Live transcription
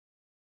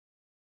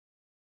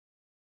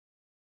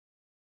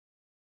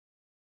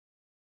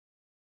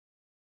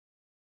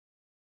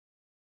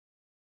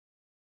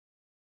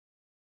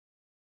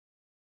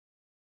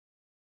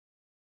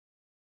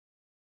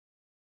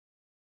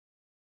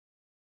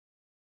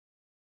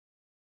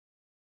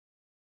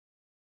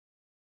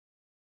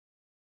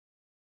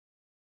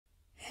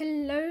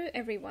Hello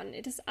everyone,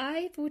 it is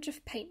I, Voyage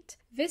of Paint.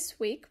 This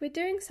week we're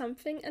doing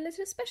something a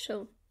little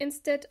special.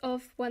 Instead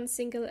of one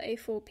single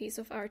A4 piece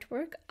of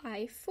artwork,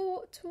 I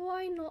thought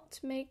why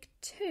not make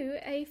two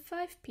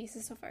A5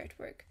 pieces of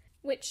artwork,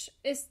 which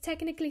is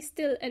technically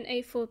still an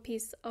A4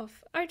 piece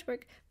of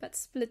artwork, but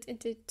split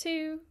into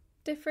two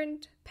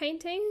different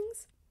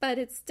paintings. But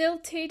it's still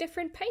two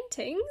different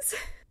paintings.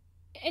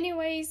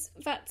 Anyways,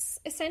 that's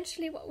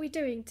essentially what we're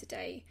doing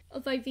today.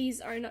 Although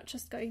these are not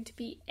just going to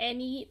be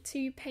any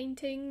two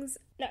paintings.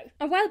 No.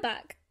 A while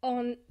back,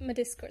 on my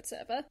Discord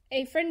server,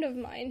 a friend of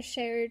mine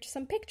shared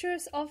some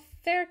pictures of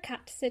their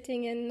cat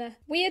sitting in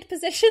weird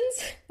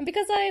positions. And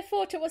because I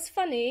thought it was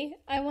funny,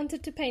 I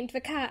wanted to paint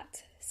the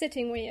cat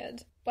sitting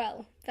weird.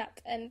 Well,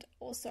 that, and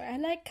also I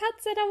like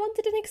cats and I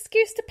wanted an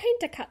excuse to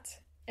paint a cat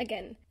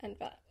again. And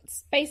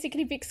that's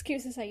basically the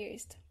excuses I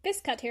used. This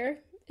cat here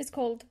is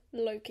called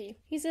Loki.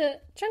 He's a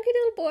chunky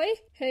little boy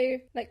who,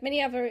 like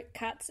many other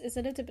cats, is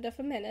a little bit of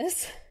a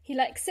menace. He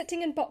likes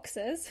sitting in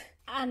boxes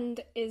and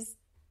is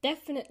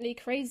definitely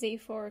crazy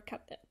for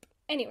catnip.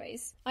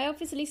 Anyways, I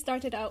obviously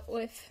started out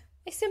with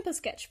a simple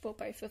sketch for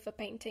both of the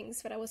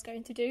paintings that I was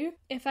going to do.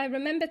 If I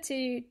remember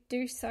to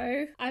do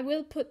so, I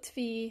will put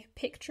the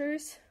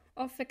pictures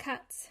of the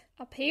cats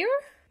up here,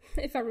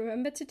 if I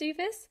remember to do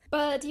this.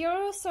 But you're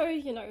also,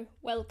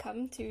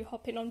 welcome to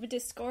hop in on the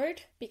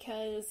Discord,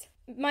 because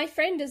my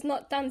friend is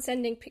not done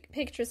sending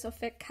pictures of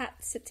their cat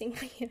sitting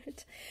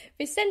weird.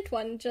 They sent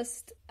one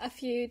just a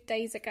few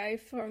days ago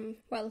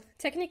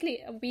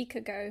technically a week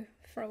ago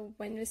from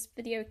when this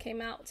video came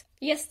out.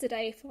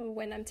 Yesterday from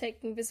when I'm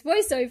taking this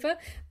voiceover,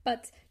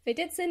 but they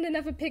did send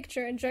another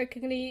picture and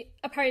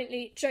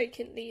apparently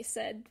jokingly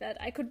said that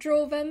I could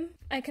draw them.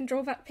 I can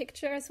draw that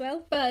picture as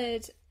well,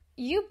 but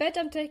you bet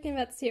I'm taking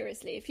that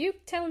seriously. If you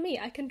tell me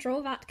I can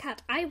draw that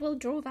cat, I will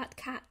draw that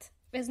cat.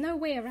 There's no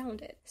way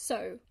around it.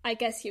 So, I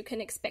guess you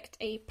can expect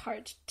a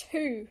part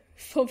 2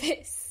 for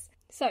this.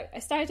 So, I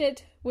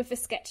started with a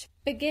sketch,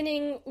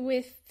 beginning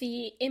with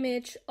the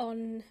image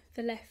on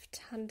the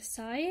left-hand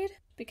side,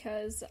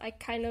 because I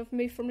kind of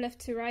move from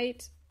left to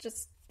right,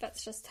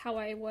 that's just how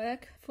I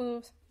work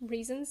for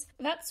reasons.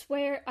 That's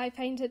where I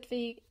painted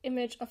the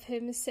image of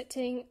him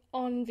sitting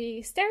on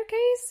the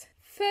staircase.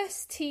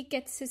 First, he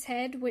gets his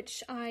head,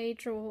 which I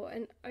draw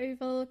an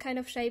oval kind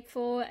of shape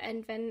for,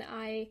 and then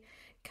I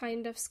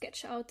kind of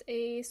sketch out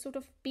a sort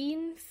of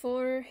bean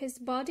for his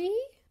body,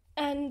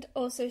 and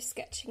also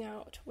sketching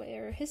out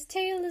where his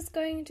tail is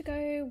going to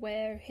go,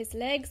 where his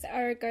legs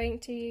are going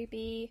to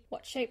be,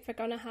 what shape they're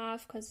gonna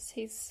have, because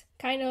he's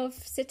kind of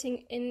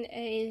sitting in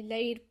a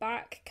laid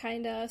back,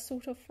 kind of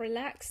sort of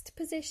relaxed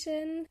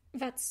position.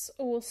 That's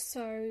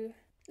also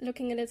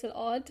looking a little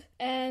odd.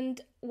 And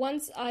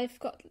once I've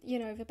got,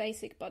 the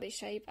basic body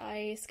shape,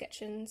 I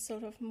sketch in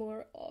sort of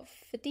more of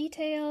the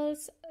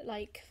details,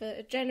 like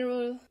the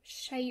general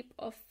shape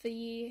of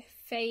the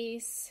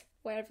face,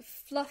 where the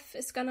fluff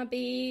is gonna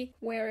be,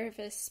 where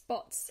the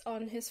spots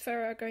on his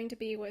fur are going to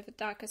be, where the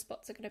darker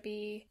spots are gonna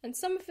be, and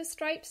some of the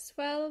stripes as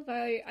well,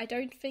 though I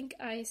don't think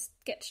I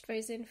sketched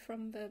those in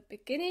from the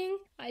beginning.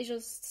 I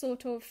just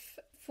sort of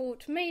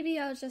thought maybe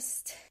I'll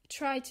just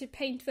try to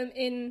paint them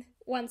in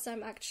once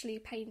I'm actually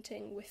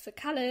painting with the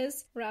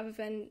colours, rather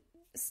than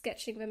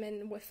sketching them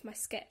in with my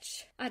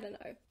sketch. I don't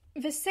know.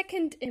 The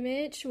second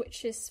image,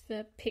 which is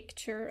the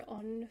picture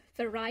on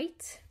the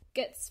right,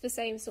 gets the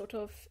same sort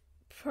of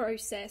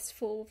process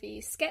for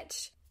the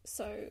sketch.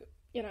 So,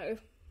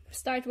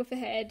 start with the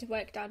head,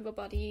 work down the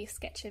body,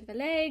 sketch in the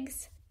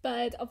legs.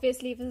 But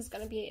obviously this is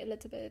going to be a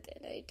little bit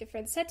in a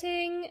different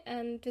setting,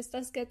 and this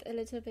does get a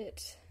little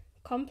bit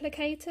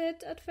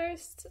complicated at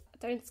first.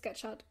 I don't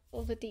sketch out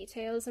all the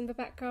details in the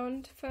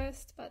background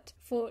first, but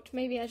thought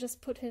maybe I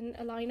just put in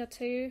a line or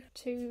two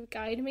to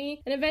guide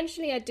me. And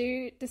eventually I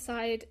do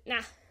decide,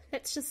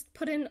 let's just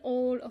put in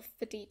all of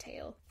the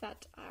detail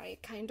that I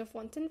kind of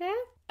want in there.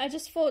 I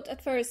just thought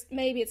at first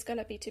maybe it's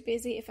gonna be too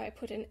busy if I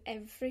put in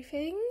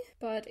everything,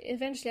 but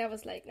eventually I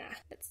was like,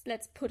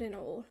 let's put in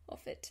all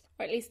of it,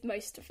 or at least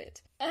most of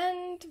it.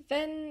 And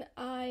then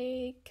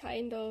I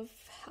kind of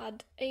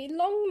had a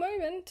long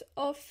moment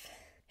of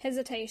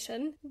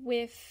hesitation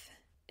with,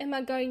 am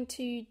I going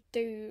to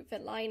do the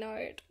line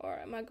art, or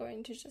am I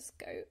going to just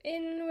go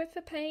in with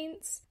the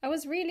paints? I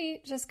was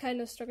really just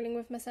kind of struggling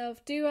with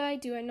myself. Do I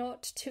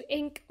not? To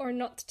ink or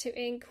not to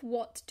ink?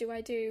 What do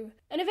I do?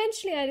 And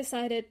eventually I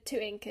decided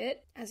to ink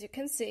it, as you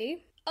can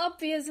see.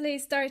 Obviously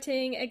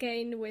starting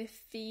again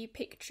with the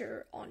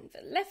picture on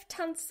the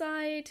left-hand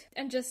side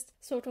and just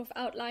sort of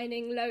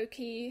outlining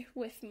Loki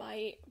with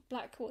my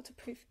black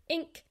waterproof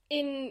ink.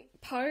 In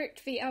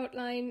part, the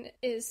outline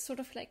is sort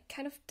of like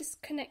kind of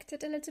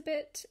disconnected a little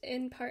bit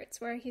in parts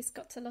where he's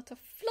got a lot of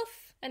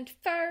fluff and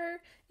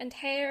fur and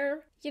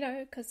hair,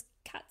 because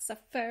cats are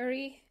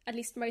furry, at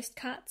least most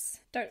cats.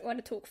 Don't want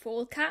to talk for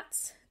all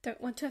cats,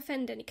 don't want to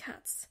offend any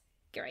cats.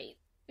 Great.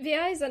 The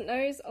eyes and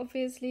nose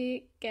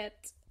obviously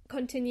get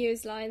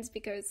continuous lines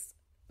because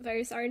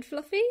those aren't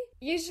fluffy.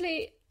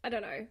 Usually, I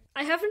don't know.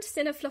 I haven't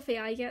seen a fluffy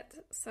eye yet,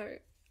 so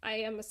I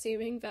am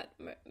assuming that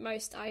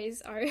most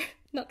eyes are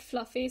not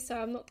fluffy, so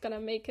I'm not gonna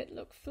make it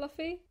look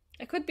fluffy.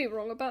 I could be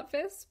wrong about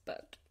this,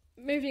 but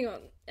moving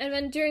on. And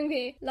then during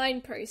the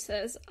line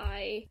process,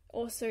 I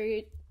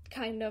also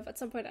kind of, at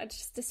some point, I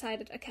just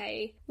decided,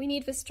 okay, we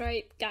need the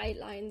stripe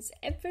guidelines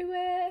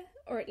everywhere,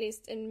 or at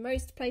least in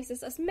most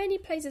places, as many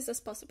places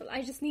as possible.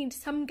 I just need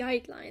some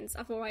guidelines,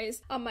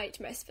 otherwise I might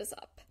mess this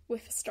up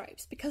with the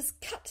stripes, because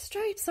cut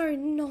stripes are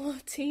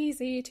not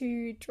easy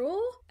to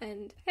draw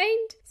and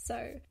paint,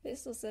 so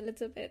this was a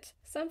little bit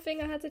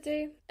something I had to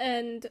do.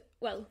 And,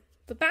 well,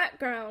 the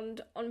background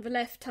on the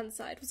left-hand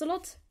side was a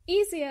lot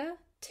easier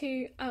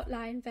to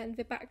outline than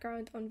the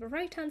background on the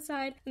right-hand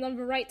side. And on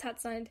the right-hand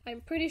side,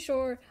 I'm pretty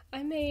sure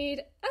I made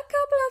a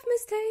couple of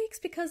mistakes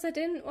because I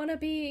didn't want to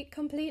be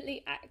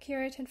completely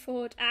accurate and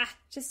thought,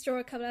 just draw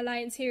a couple of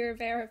lines here,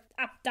 there,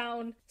 up,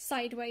 down,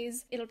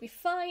 sideways, it'll be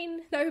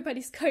fine.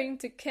 Nobody's going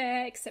to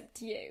care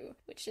except you,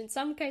 which in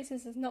some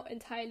cases is not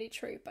entirely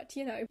true, but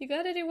you know, you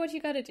gotta do what you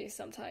gotta do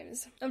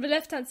sometimes. On the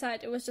left-hand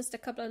side, it was just a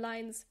couple of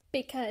lines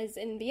because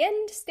in the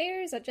end,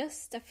 stairs are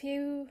just a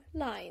few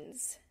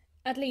lines.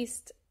 At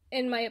least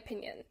in my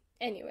opinion.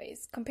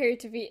 Anyways, compared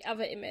to the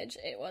other image,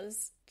 it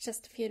was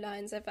just a few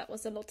lines, and that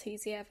was a lot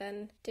easier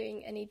than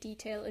doing any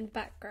detail in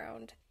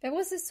background. There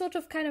was this sort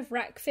of kind of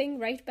rack thing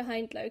right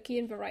behind Loki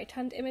in the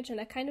right-hand image, and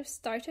I kind of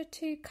started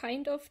to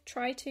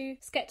try to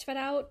sketch that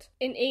out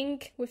in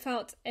ink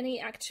without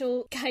any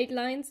actual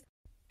guidelines.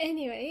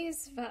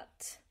 Anyways,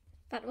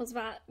 that was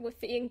that with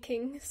the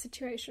inking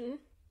situation.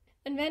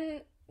 And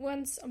then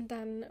once I'm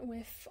done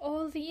with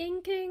all the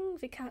inking,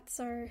 the cats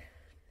are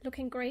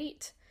looking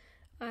great.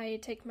 I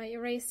take my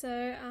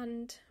eraser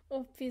and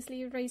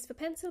obviously erase the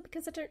pencil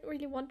because I don't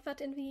really want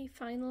that in the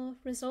final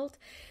result.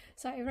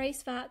 So I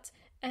erase that,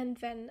 and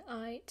then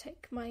I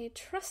take my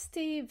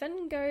trusty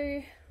Van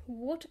Gogh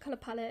watercolour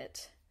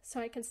palette so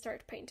I can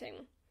start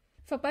painting.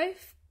 For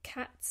both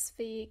cats,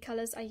 the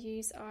colours I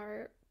use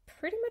are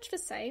pretty much the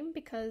same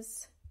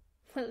because,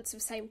 well, it's the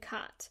same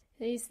cat.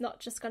 He's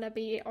not just gonna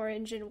be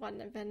orange in one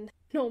and then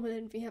normal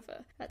in the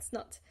other. That's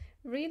not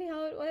really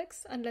how it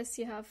works, unless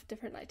you have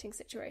different lighting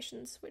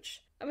situations,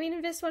 which, I mean,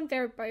 in this one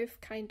they're both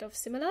kind of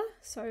similar,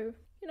 so,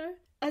 you know.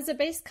 As a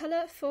base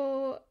colour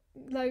for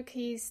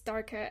Loki's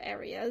darker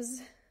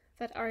areas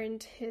that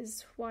aren't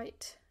his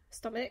white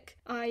stomach,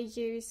 I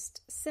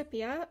used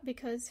sepia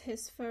because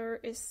his fur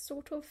is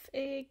sort of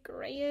a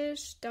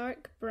greyish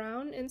dark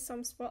brown in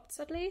some spots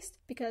at least,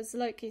 because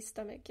Loki's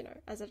stomach, you know,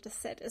 as I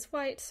just said, is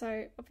white,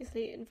 so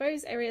obviously in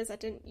those areas I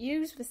didn't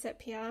use the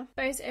sepia.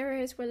 Those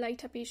areas will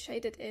later be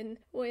shaded in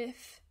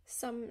with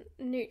some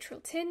neutral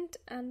tint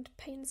and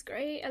Payne's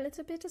grey a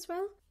little bit as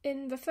well.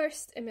 In the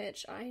first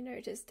image I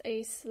noticed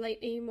a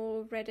slightly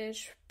more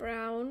reddish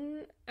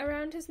brown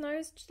around his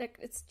nose, like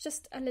it's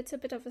just a little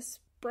bit of a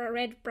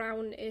red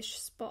brownish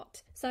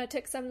spot. So I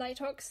took some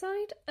light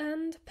oxide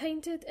and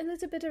painted a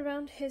little bit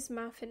around his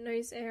mouth and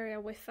nose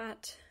area with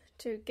that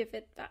to give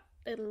it that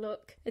little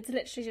look. It's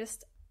literally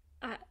just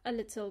a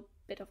little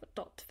bit of a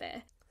dot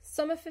there.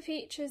 Some of the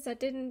features I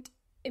didn't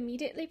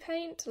immediately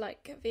paint,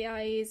 like the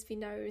eyes, the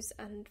nose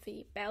and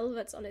the bell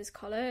that's on his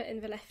collar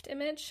in the left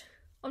image.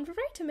 On the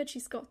right image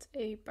he's got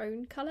a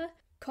bone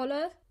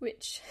collar,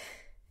 which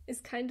is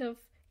kind of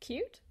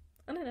cute.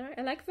 I don't know,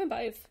 I like them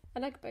both. I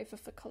like both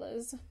of the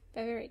colours.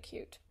 They're very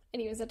cute.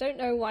 Anyways, I don't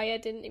know why I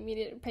didn't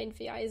immediately paint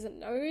the eyes and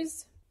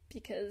nose,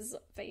 because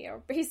they are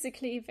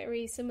basically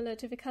very similar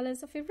to the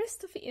colours of the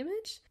rest of the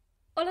image.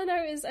 All I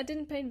know is I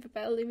didn't paint the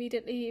bell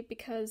immediately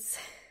because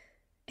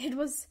it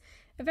was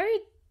a very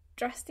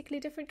drastically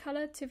different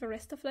colour to the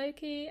rest of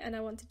Loki, and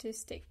I wanted to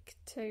stick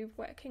to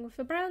working with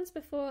the browns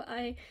before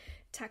I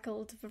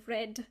tackled the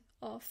red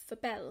of the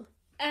bell.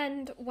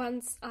 And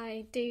once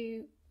I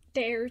do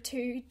dare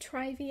to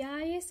try the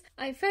eyes,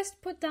 I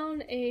first put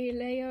down a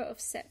layer of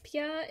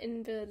sepia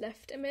in the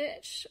left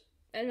image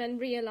and then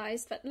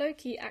realised that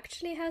Loki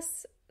actually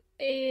has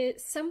a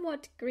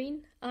somewhat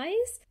green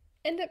eyes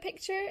in the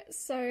picture,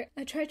 so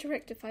I tried to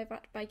rectify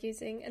that by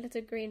using a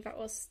little green that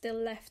was still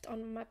left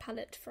on my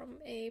palette from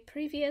a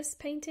previous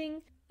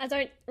painting. I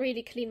don't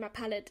really clean my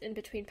palette in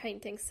between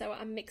paintings, so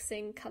I'm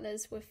mixing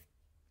colours with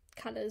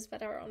colours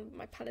that are on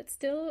my palette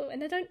still,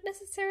 and I don't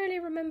necessarily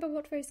remember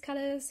what those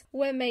colours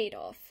were made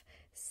of.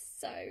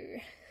 So,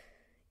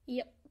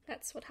 yep,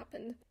 that's what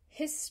happened.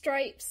 His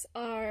stripes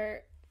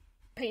are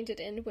painted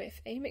in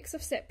with a mix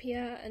of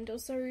sepia and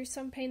also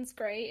some Payne's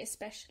grey,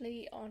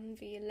 especially on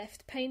the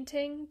left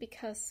painting,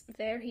 because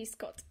there he's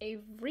got a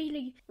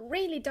really,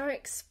 really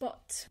dark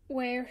spot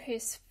where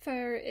his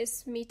fur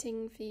is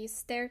meeting the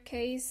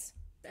staircase.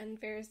 And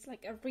there's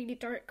like a really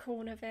dark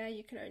corner there.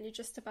 You can only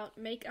just about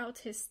make out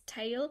his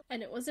tail,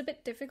 and it was a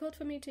bit difficult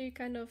for me to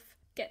kind of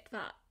get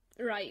that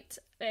right.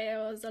 There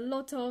was a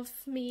lot of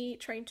me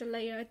trying to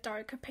layer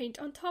darker paint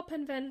on top,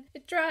 and then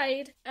it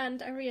dried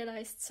and I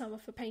realised some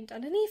of the paint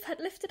underneath had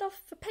lifted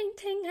off the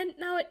painting and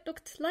now it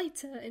looked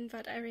lighter in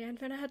that area, and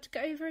then I had to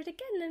go over it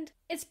again, and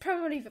it's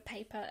probably the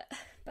paper,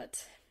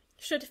 but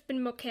should have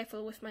been more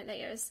careful with my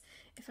layers,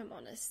 if I'm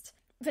honest.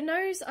 The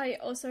nose I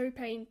also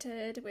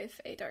painted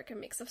with a darker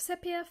mix of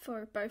sepia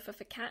for both of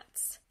the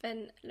cats.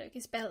 Then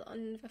Loki's bell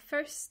on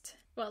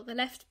the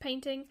left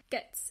painting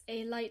gets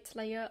a light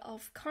layer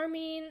of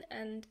carmine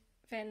and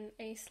then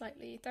a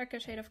slightly darker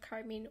shade of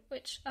carmine,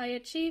 which I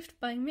achieved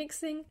by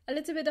mixing a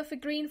little bit of a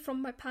green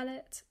from my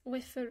palette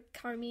with the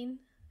carmine.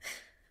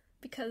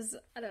 Because,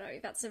 I don't know,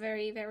 that's a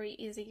very, very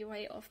easy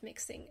way of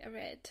mixing a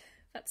red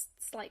that's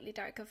slightly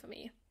darker for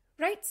me.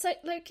 Right side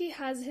Loki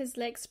has his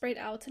legs spread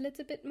out a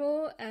little bit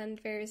more,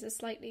 and there is a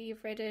slightly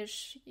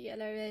reddish,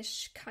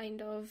 yellowish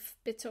kind of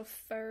bit of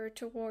fur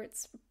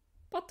towards the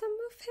bottom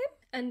of him,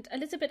 and a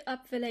little bit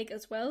up the leg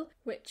as well,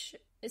 which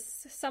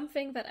is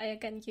something that I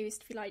again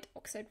used the light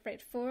oxide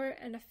red for,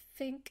 and I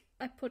think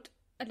I put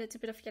a little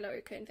bit of yellow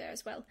ochre in there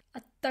as well.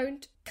 I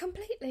don't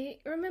completely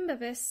remember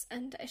this,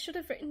 and I should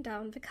have written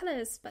down the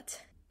colours,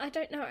 but I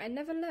don't know, I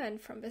never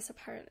learned from this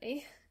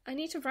apparently. I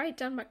need to write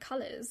down my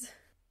colours,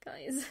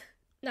 guys.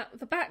 Now,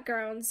 the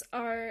backgrounds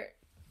are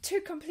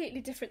two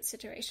completely different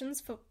situations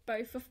for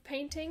both of the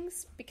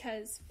paintings,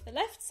 because the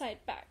left side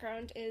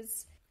background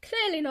is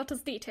clearly not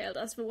as detailed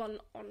as the one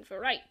on the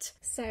right.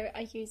 So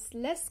I use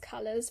less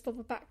colours for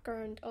the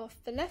background of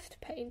the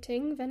left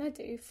painting than I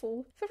do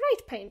for the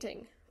right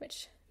painting,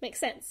 which makes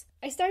sense.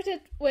 I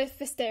started with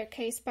the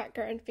staircase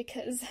background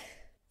because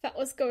that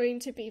was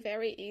going to be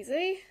very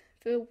easy.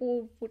 The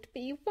wall would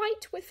be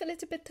white with a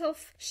little bit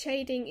of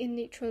shading in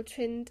neutral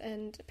tint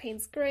and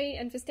Payne's grey,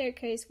 and the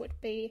staircase would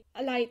be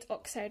a light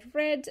oxide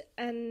red,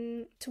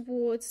 and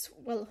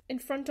in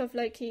front of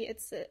Loki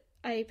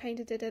I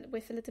painted it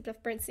with a little bit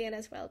of burnt sienna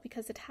as well,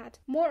 because it had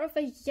more of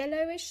a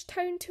yellowish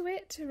tone to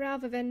it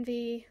rather than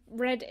the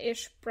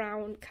reddish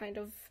brown kind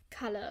of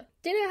colour.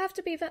 Didn't have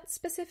to be that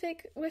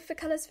specific with the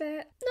colours there?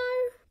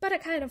 No, but I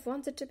kind of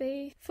wanted to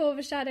be. For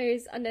the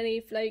shadows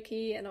underneath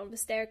Loki and on the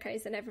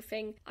staircase and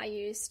everything, I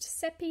used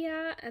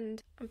sepia,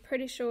 and I'm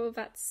pretty sure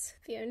that's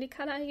the only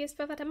colour I used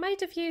for that. I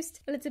might have used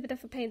a little bit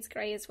of a Payne's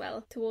grey as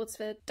well, towards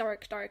the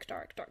dark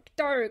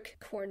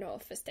corner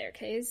of the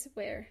staircase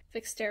where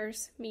the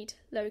stairs meet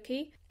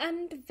Loki.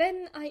 And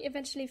then I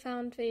eventually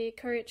found the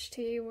courage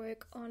to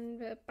work on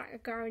the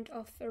background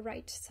of the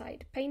right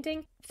side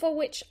painting, for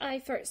which I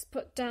first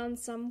put down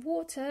some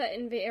water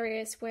in the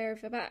areas where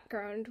the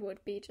background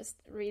would be just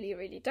really,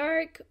 really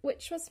dark,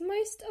 which was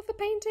most of the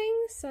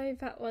painting, so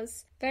that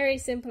was very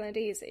simple and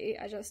easy.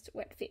 I just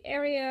wet the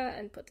area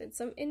and put in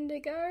some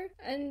indigo,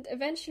 and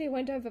eventually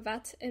went over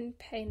that in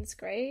Payne's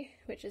grey,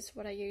 which is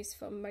what I use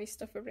for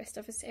most of the rest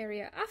of this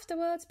area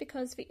afterwards,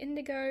 because the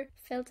indigo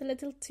felt a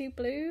little too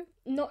blue.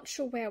 Not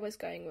sure where I was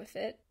going with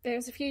it.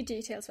 There's a few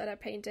details that I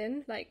paint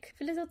in, like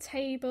the little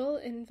table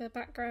in the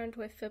background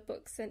with the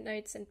books and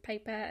notes and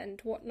paper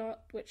and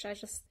whatnot, which I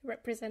just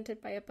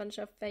represented by a bunch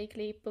of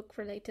vaguely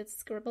book-related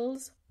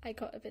scribbles. I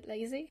got a bit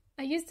lazy.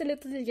 I used a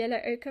little yellow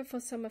ochre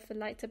for some of the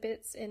lighter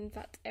bits in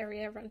that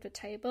area around the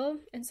table,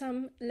 and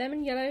some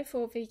lemon yellow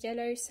for the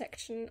yellow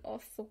section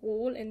of the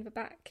wall in the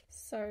back.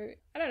 So,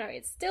 I don't know,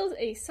 it's still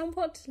a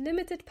somewhat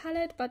limited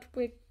palette, but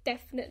we're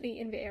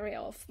definitely in the area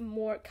of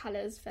more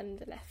colours than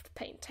the left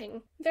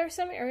painting. There are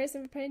some areas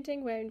in the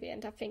painting where in the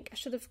end I think I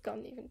should have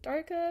gone even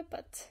darker,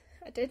 but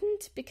I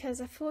didn't, because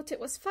I thought it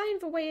was fine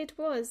the way it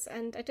was,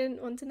 and I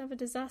didn't want another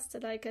disaster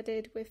like I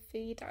did with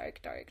the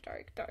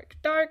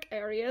dark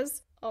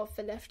areas of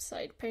the left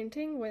side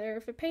painting, where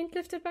the paint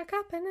lifted back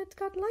up and it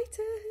got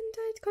lighter and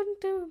I couldn't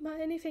do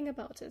anything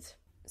about it.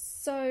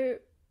 So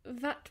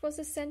that was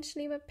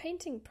essentially the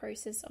painting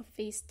process of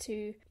these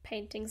two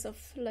paintings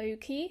of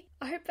Loki.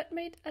 I hope that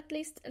made at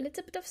least a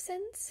little bit of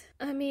sense.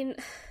 I mean,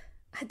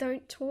 I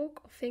don't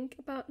talk or think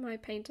about my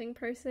painting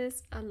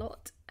process a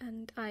lot,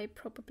 and I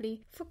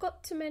probably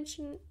forgot to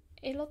mention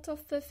a lot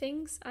of the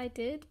things I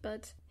did,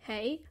 but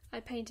hey,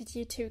 I painted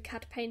you 2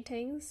 cat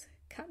paintings,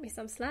 cut me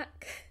some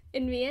slack.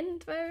 In the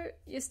end, though,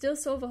 you still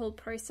saw the whole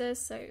process,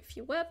 so if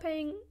you were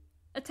paying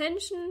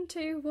attention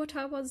to what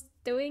I was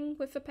doing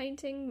with the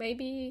painting,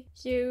 maybe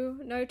you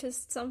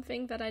noticed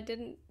something that I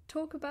didn't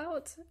talk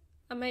about.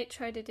 I might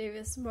try to do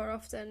this more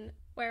often,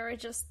 where I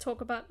just talk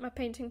about my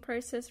painting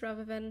process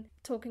rather than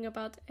talking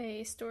about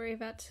a story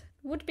that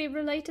would be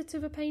related to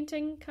the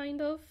painting,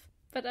 kind of,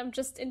 that I'm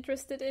just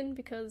interested in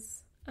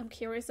because I'm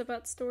curious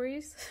about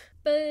stories.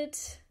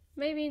 But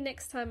maybe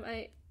next time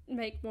I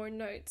make more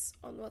notes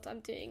on what I'm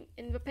doing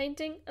in the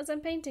painting as I'm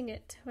painting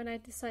it, when I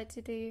decide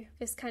to do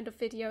this kind of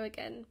video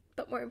again.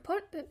 But more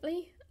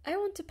importantly, I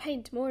want to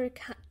paint more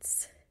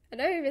cats. I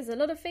know there's a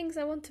lot of things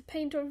I want to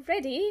paint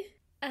already,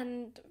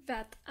 and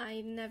that I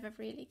never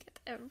really get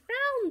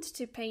around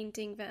to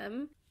painting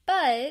them,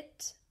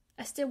 but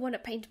I still want to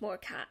paint more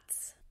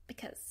cats,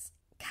 because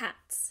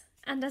cats.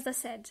 And as I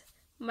said,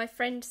 my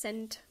friend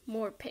sent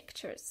more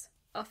pictures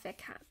of their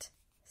cat,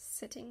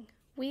 sitting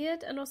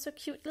weird, and also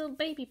cute little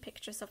baby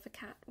pictures of the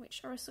cat,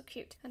 which are so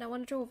cute, and I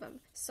want to draw them.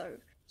 So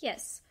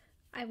yes,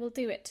 I will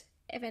do it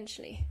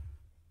eventually.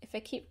 If I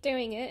keep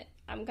doing it,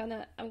 I'm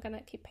gonna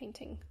keep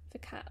painting the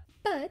cat.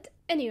 But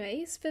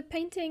anyways, the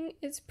painting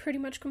is pretty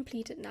much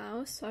completed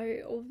now, so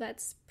all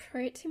that's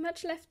pretty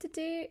much left to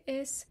do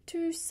is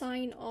to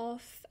sign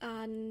off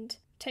and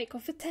take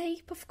off the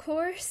tape, of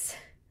course,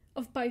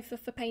 of both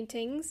of the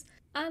paintings,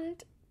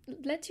 and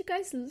let you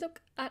guys look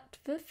at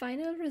the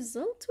final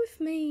result with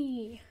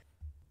me.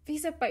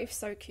 These are both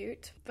so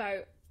cute,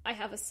 though I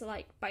have a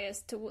slight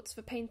bias towards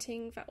the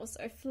painting that was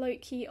of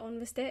Loki on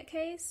the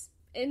staircase.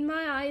 In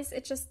my eyes,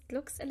 it just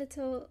looks a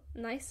little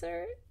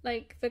nicer.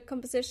 Like, the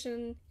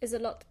composition is a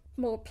lot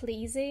more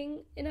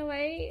pleasing in a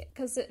way,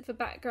 because the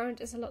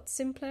background is a lot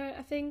simpler,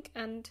 I think,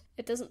 and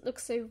it doesn't look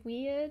so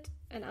weird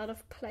and out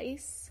of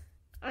place.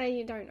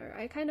 I don't know,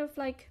 I kind of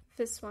like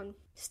this one.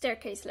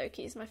 Staircase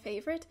Loki is my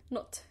favourite,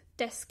 not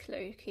Desk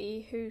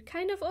Loki, who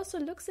kind of also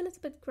looks a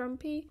little bit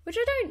grumpy, which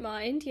I don't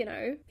mind, you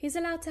know. He's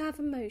allowed to have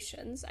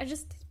emotions. I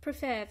just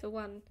prefer the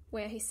one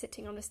where he's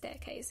sitting on the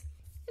staircase.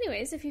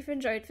 Anyways, if you've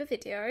enjoyed the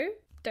video,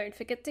 don't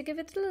forget to give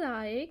it a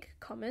like,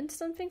 comment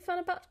something fun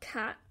about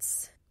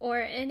cats or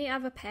any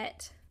other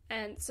pet,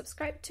 and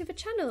subscribe to the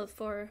channel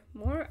for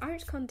more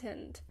art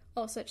content.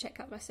 Also check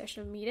out my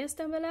social medias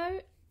down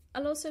below.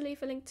 I'll also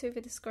leave a link to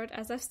the Discord,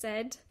 as I've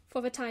said. For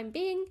the time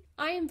being,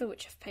 I am the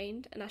Witch of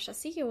Paint, and I shall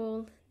see you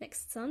all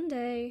next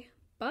Sunday.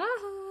 Bye!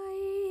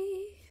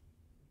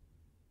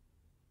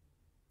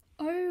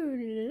 Oh,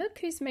 look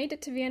who's made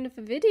it to the end of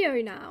the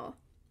video now.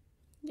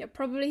 You're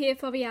probably here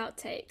for the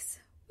outtakes.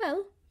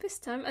 Well, this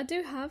time I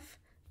do have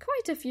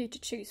quite a few to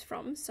choose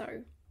from,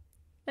 so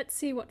let's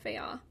see what they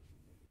are.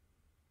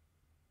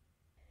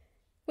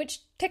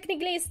 Which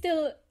technically is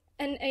still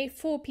an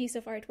A4 piece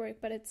of artwork,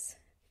 but it's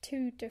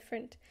 2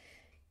 different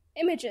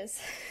images.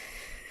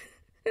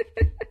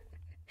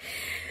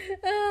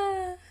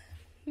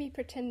 Me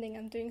pretending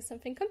I'm doing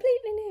something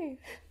completely new.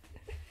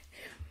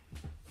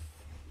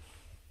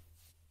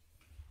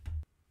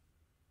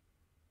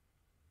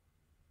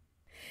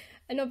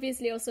 And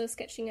obviously also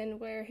sketching in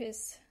where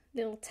his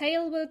little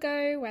tail will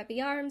go, where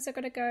the arms are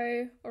gonna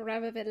go, or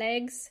rather the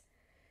legs.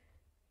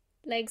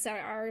 Legs are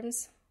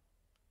arms,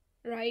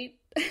 right?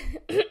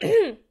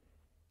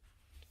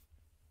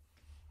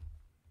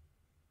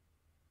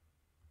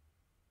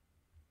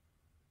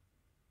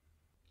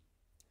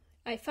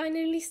 I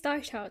finally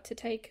start out to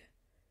take.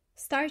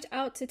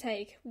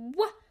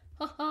 What?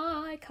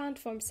 Haha, I can't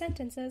form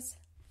sentences.